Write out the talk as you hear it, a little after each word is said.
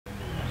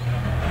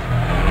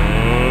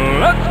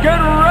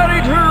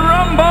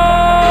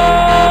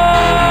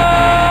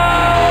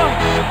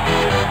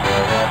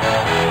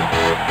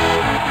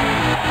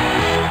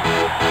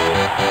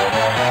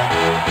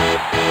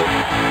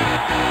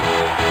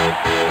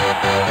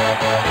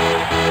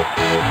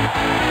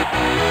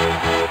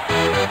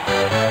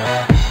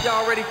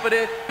Y'all ready for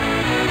this?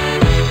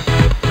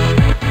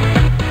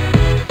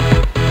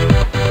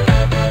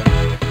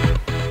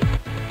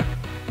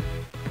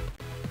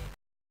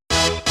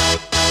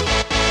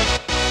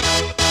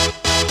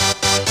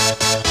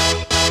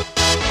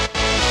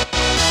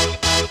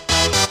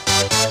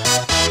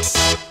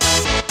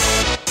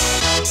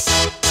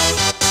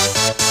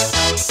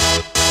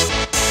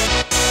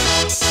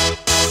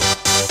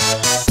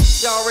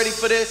 Y'all ready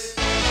for this?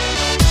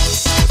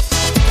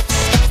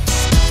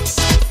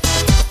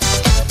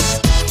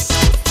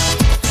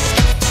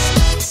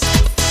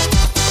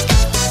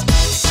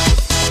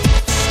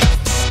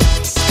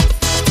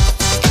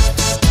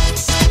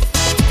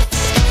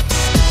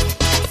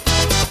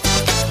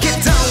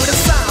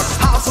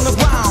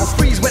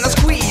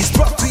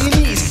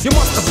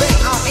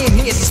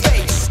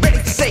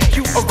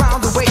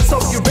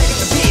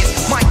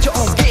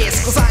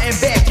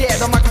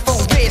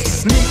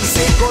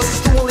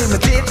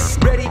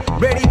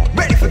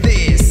 Ready for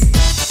this.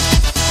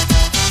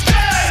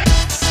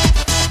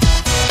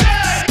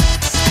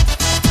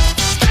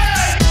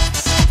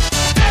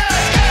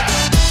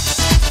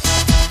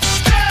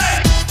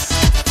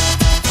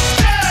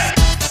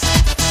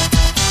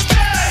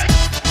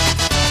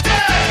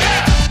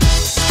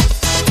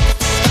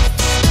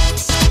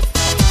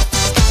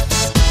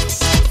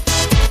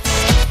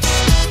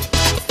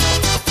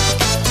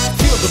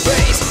 Feel the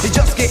bass, you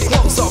just get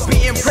closer.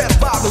 Be impressed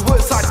by the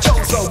words I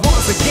chose. So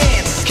once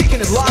again,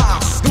 kicking it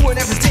live, doing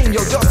everything,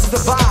 yo, just to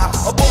survive.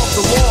 Above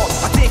the law,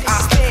 I think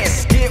I stand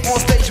here on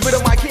stage with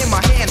a mic in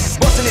my hand,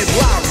 busting it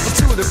loud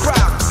into the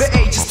crowd. The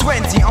age is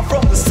 20, I'm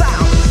from the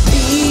south.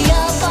 Be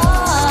a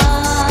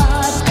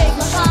boss, break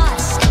my heart.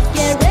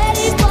 Get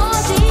ready for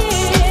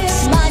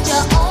this. Mind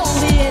your own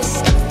biz.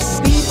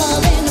 People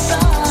in the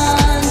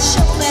front,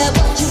 show me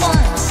what you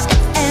want,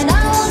 and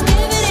I will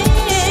give it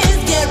is.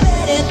 Get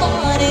ready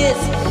for this.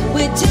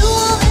 We do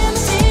all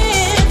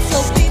limited, so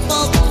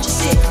people won't you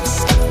sit,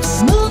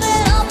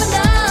 moving up and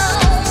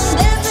down,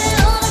 dancing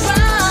on the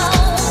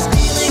ground,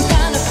 feeling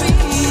kind of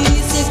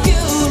free.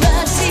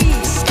 Security,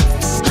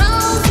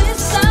 how's this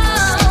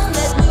sound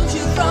that moves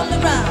you from the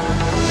ground?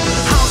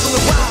 House on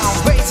the ground,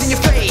 bass in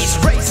your face,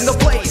 raising the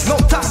place, no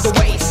time to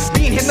waste.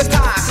 Being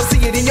hypnotized, I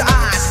see it in your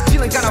eyes.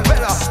 Feeling kinda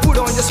better, put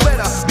on your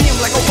sweater. Being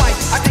like a white,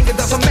 I think it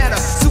doesn't matter.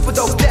 Super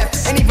dope, deaf,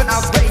 and even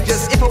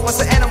outrageous. If I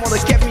was an animal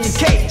that kept me in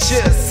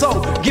cages.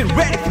 So, get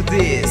ready for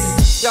this.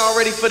 Y'all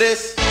ready for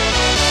this?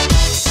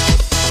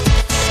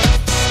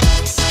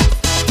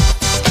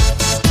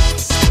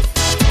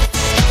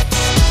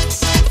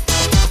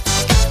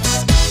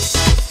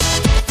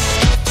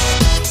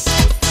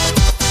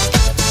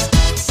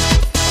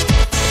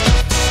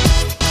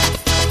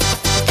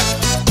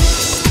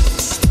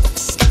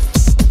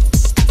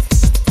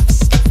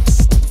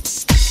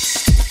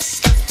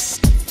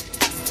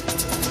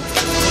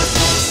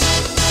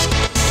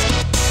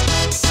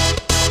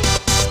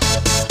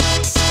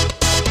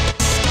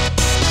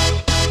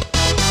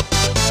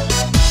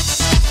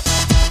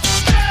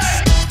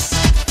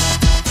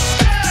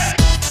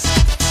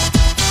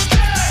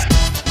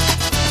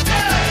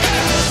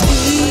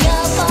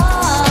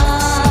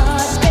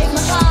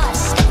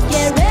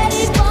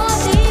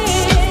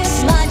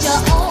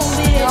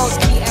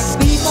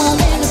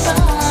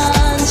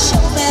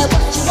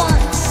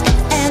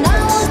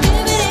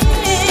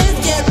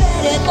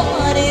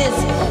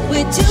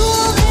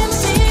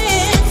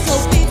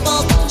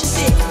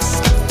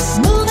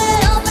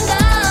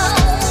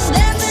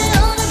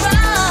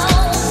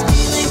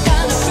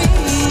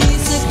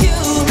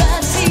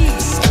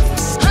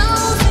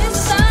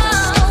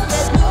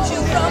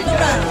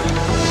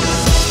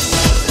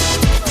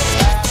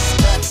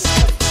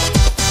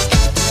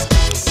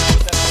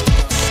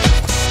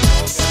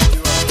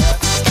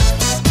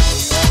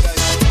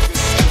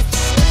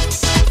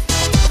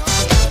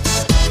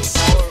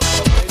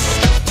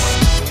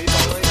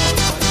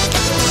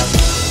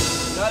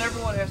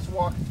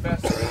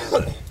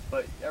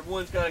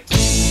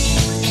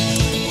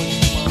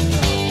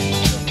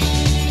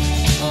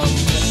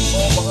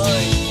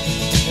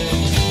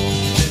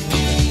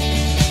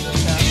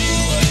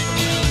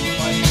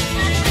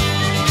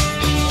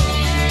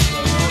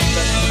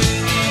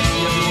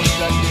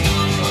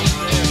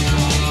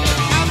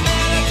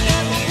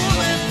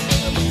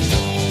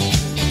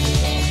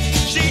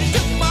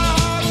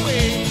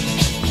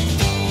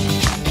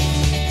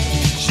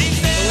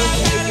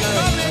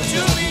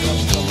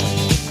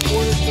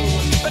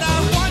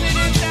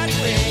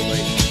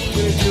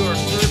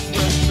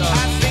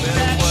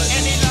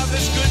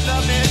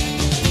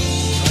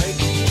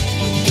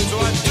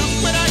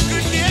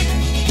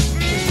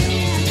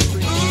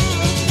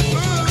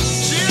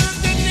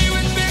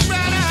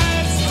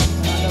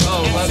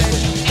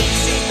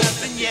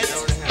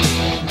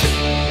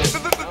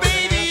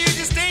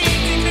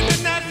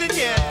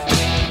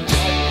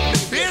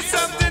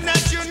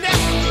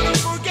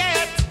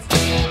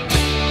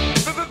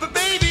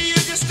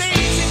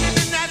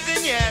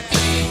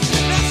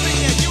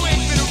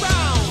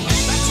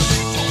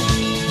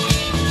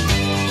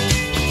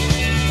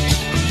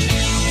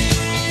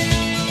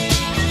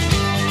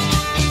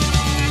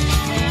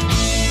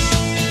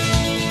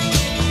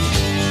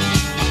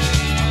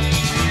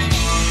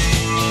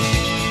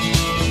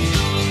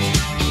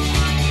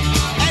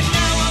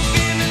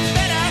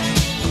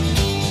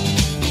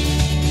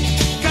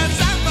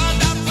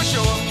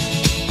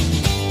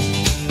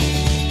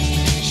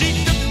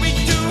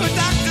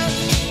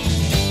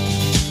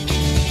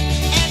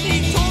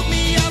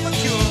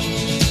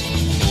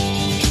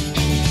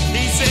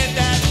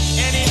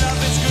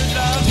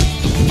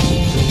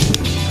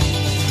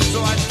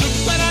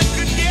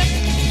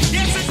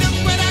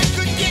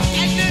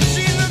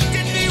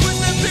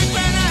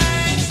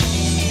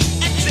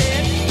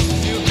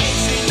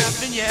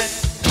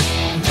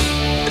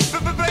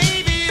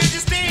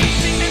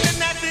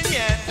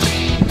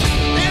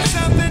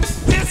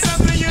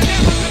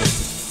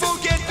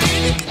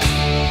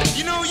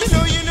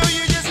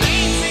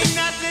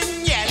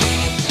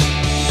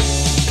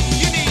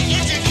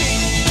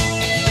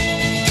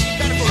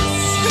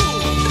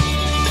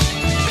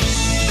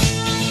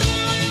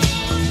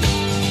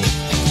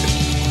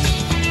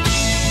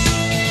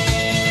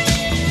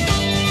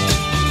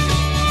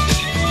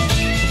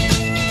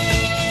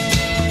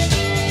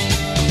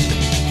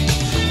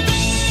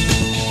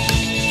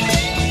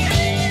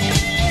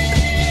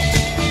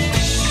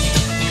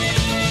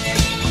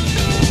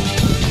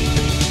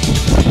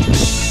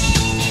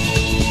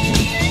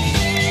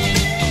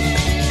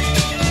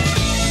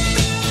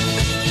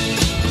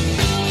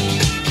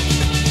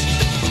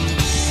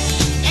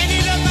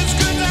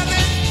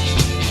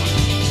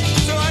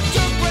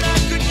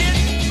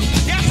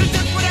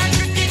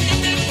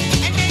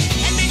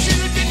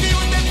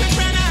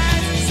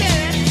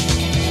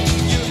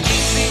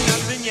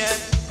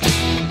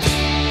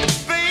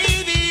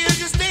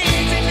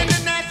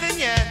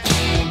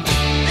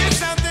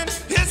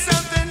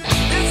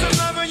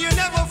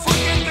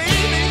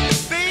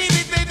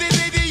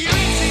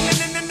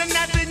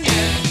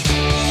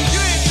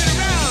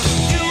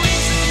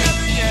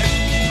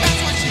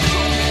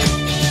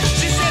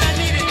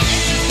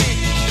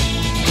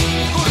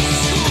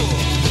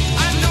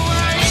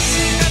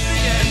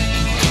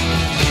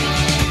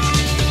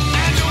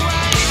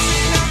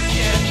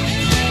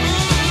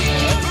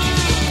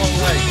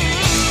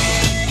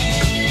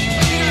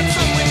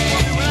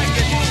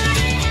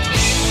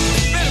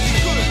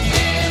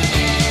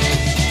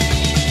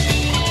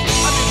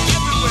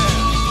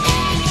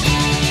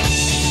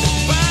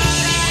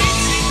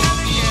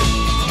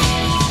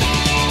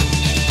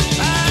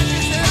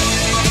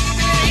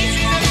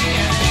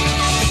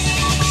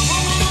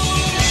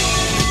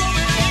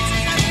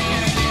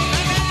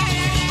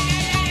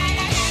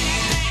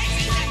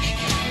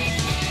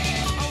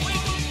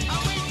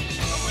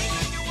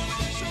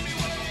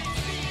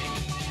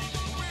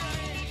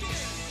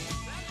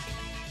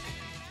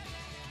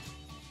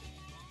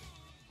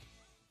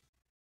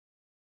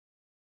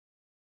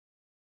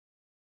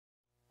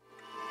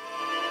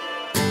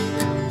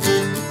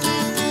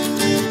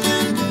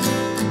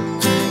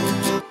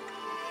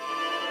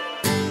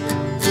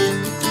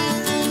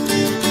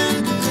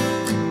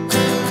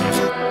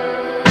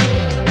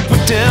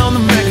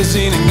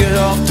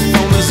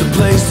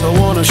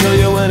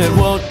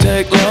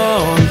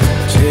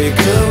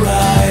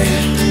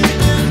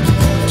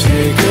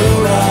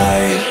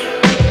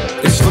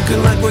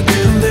 we're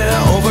getting there.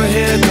 Over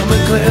here,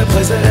 coming clear.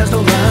 Place that has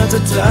no lines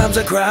of times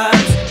or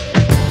crimes.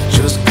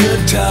 Just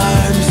good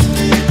times.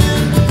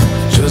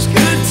 Just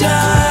good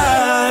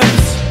times.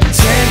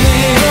 Take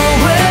me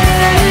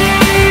away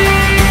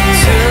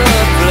to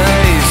a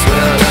place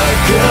where the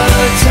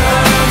good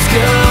times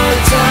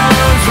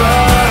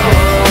roll.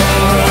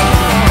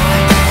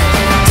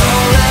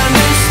 Don't let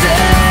me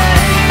stay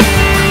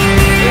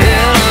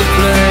in a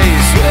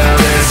place where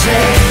they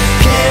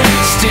can't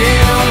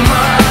steal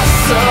my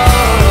soul.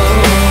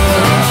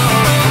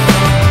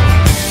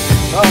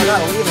 Oh, we're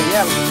not leaving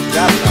yet. We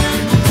got it.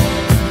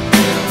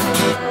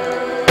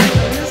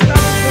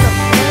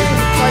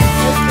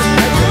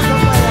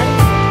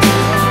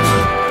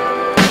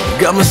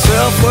 Got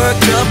myself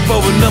worked up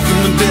over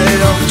nothing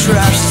today. All the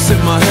trash that's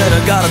in my head,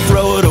 I gotta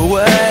throw it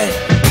away.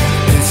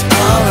 It's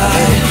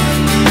alright.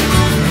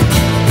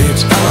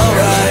 It's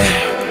alright.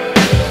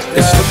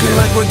 It's looking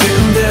like we're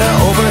getting there.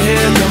 Over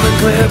here, coming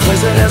clear.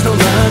 Place that has no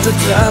lines of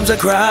times or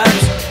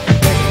crimes.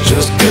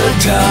 Just good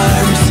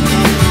times.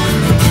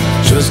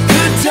 Just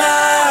good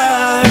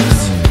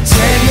times.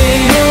 Take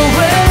me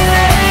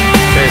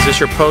away. Okay, is this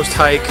your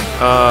post-hike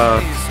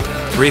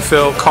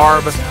refill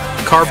carb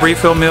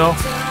refill meal?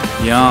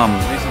 Yum.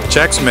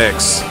 Chex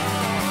Mix.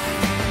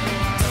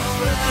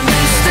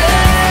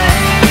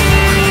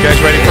 You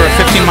guys ready for a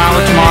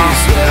 15-miler tomorrow?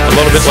 A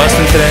little bit less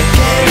than today?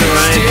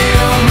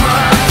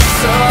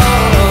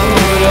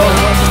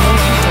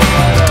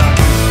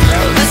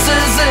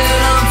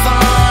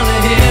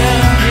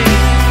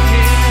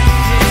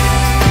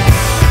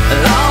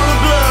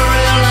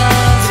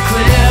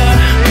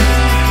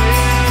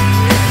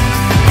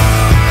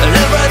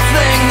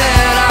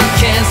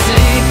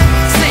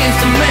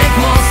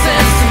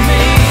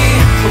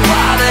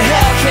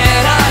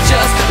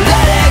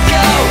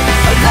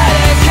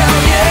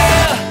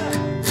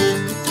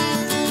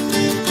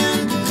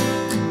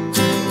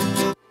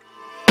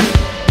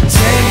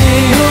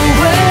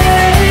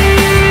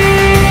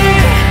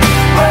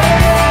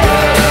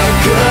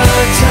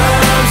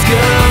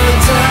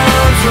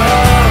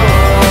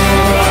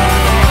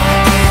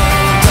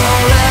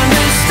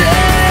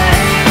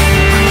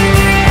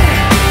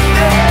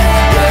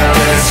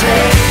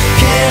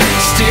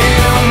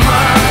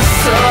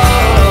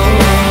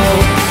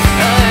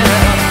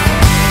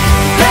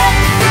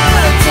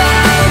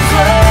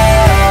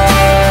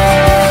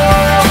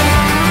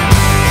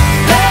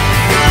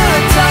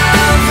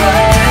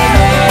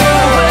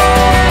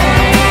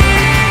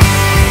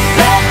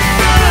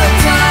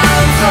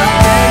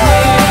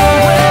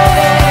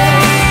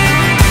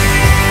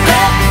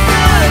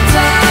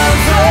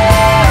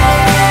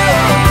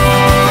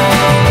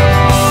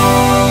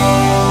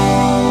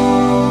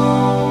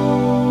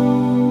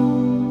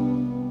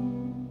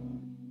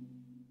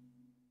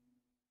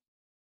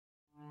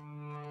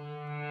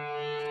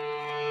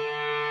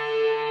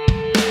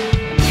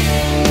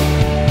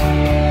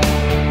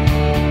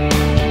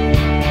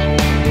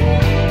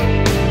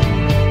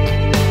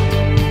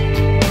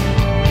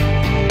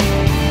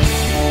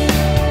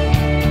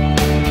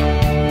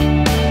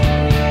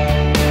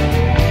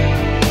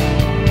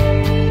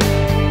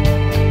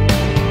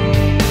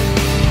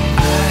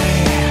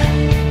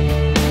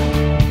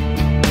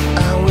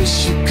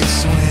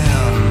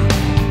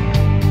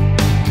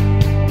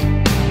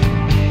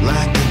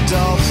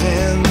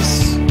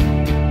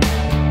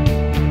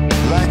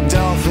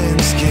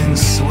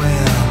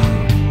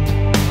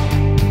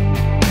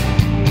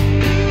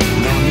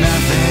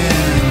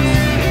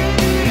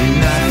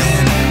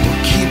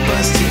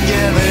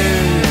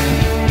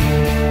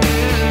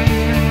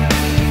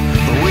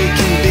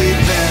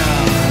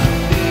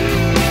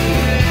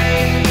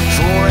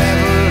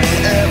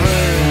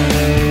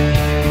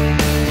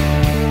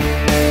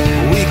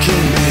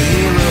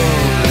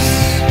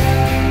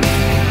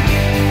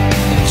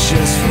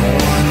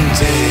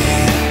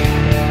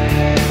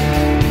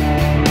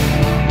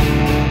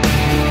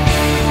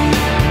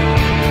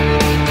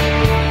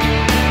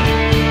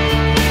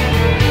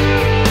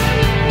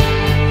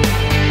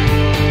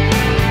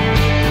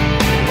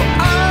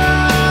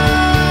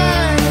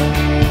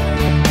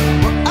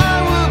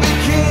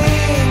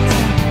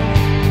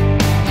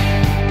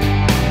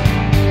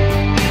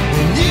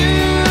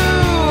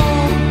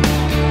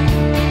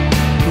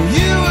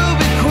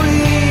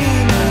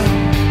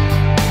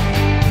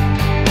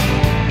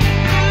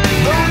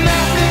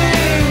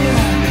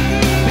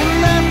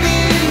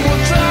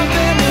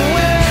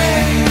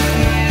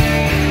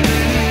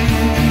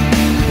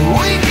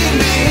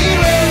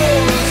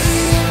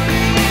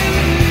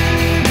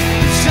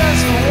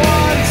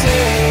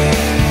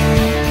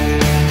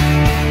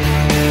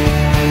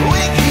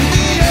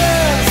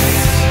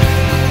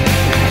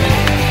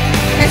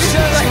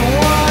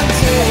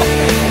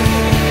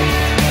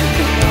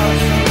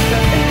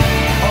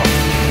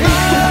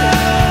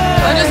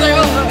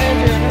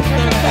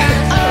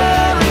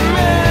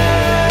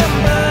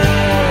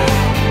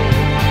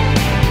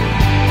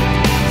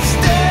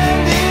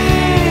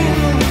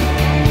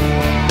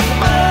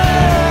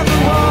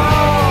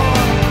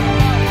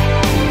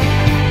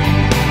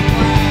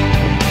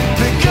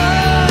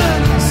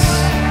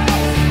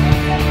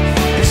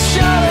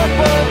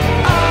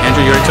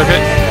 took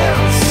it?